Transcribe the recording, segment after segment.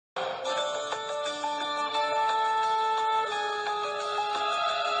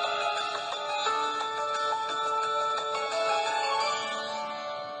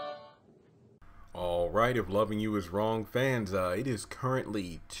Alright, if loving you is wrong fans, it is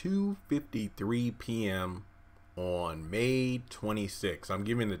currently 2:53 p.m. on May 26th. I'm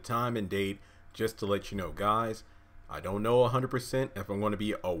giving the time and date just to let you know, guys. I don't know 100% if I'm going to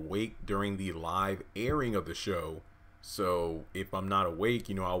be awake during the live airing of the show. So if I'm not awake,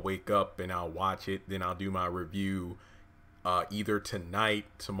 I'll wake up and I'll watch it. Then I'll do my review either tonight,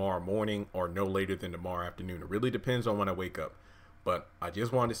 tomorrow morning, or no later than tomorrow afternoon. It really depends on when I wake up. But I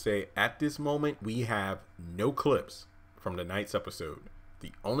just wanted to say, at this moment, we have no clips from tonight's episode.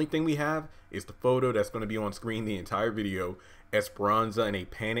 The only thing we have is the photo that's going to be on screen the entire video, Esperanza in a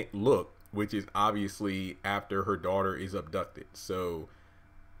panicked look, which is obviously after her daughter is abducted. So,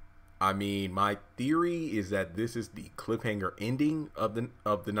 I mean, my theory is that this is the cliffhanger ending of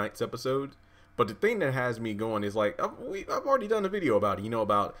the night's episode. But the thing that has me going is, like, I've already done a video about it,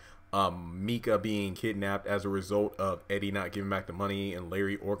 about Mika being kidnapped as a result of Eddie not giving back the money and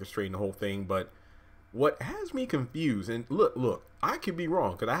Larry orchestrating the whole thing. But what has me confused, and look, I could be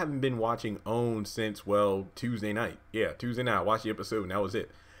wrong because I haven't been watching OWN since, well, Tuesday night. Yeah, Tuesday night. I watched the episode and that was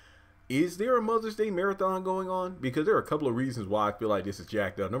it. Is there a Mother's Day marathon going on? Because there are a couple of reasons why I feel like this is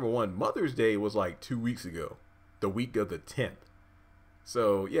jacked up. Number one, Mother's Day was like 2 weeks ago, the week of the 10th.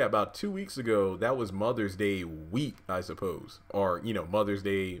 So, yeah, about 2 weeks ago, that was Mother's Day week, I suppose. Or, Mother's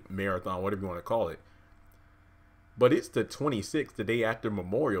Day marathon, whatever you want to call it. But it's the 26th, the day after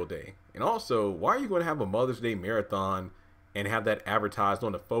Memorial Day. And also, why are you going to have a Mother's Day marathon and have that advertised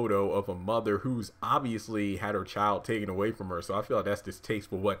on a photo of a mother who's obviously had her child taken away from her? So I feel like that's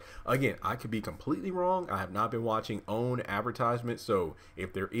distasteful. But, again, I could be completely wrong. I have not been watching OWN advertisements. So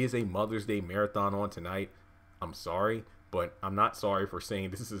if there is a Mother's Day marathon on tonight, I'm sorry. But I'm not sorry for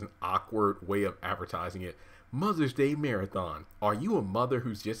saying this is an awkward way of advertising it. Mother's Day Marathon. Are you a mother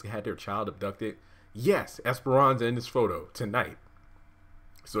who's just had their child abducted? Yes, Esperanza in this photo tonight.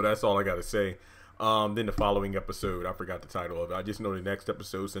 So that's all I got to say. Then the following episode, I forgot the title of it. I just know the next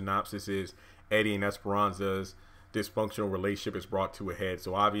episode synopsis is Eddie and Esperanza's dysfunctional relationship is brought to a head.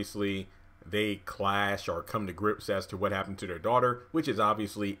 So obviously they clash or come to grips as to what happened to their daughter, which is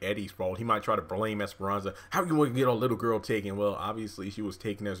obviously Eddie's fault. He might try to blame Esperanza. How you want to get a little girl taken? Well, obviously she was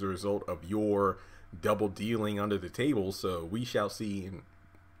taken as a result of your double dealing under the table. So we shall see,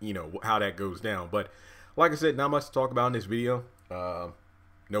 how that goes down. But like I said, not much to talk about in this video.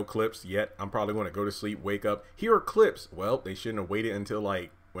 No clips yet. I'm probably going to go to sleep, wake up. Here are clips. Well, they shouldn't have waited until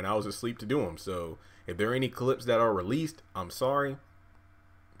like when I was asleep to do them. So if there are any clips that are released, I'm sorry.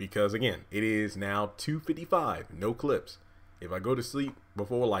 Because, again, it is now 2:55, no clips. If I go to sleep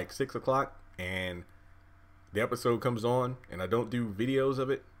before, like, 6 o'clock and the episode comes on and I don't do videos of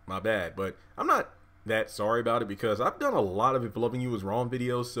it, my bad. But I'm not that sorry about it because I've done a lot of If Loving You Is Wrong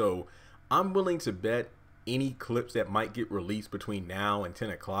videos, so I'm willing to bet any clips that might get released between now and 10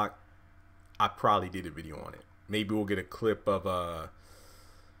 o'clock, I probably did a video on it. Maybe we'll get a clip of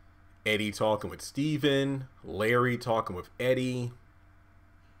Eddie talking with Steven, Larry talking with Eddie,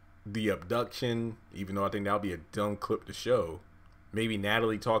 the abduction, even though I think that would be a dumb clip to show. Maybe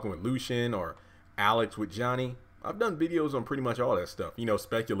Natalie talking with Lucian or Alex with Johnny. I've done videos on pretty much all that stuff,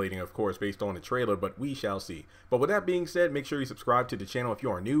 speculating, of course, based on the trailer, but we shall see. But with that being said, make sure you subscribe to the channel if you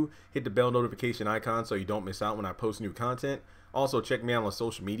are new. Hit the bell notification icon so you don't miss out when I post new content. Also, check me out on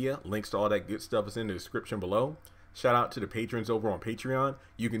social media. Links to all that good stuff is in the description below. Shout out to the patrons over on Patreon.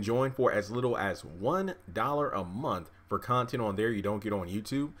 You can join for as little as $1 a month for content on there you don't get on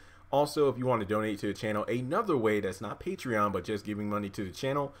YouTube. Also, if you want to donate to the channel another way that's not Patreon, but just giving money to the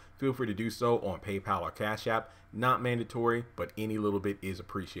channel, feel free to do so on PayPal or Cash App. Not mandatory, but any little bit is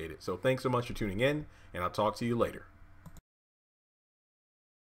appreciated. So thanks so much for tuning in, and I'll talk to you later.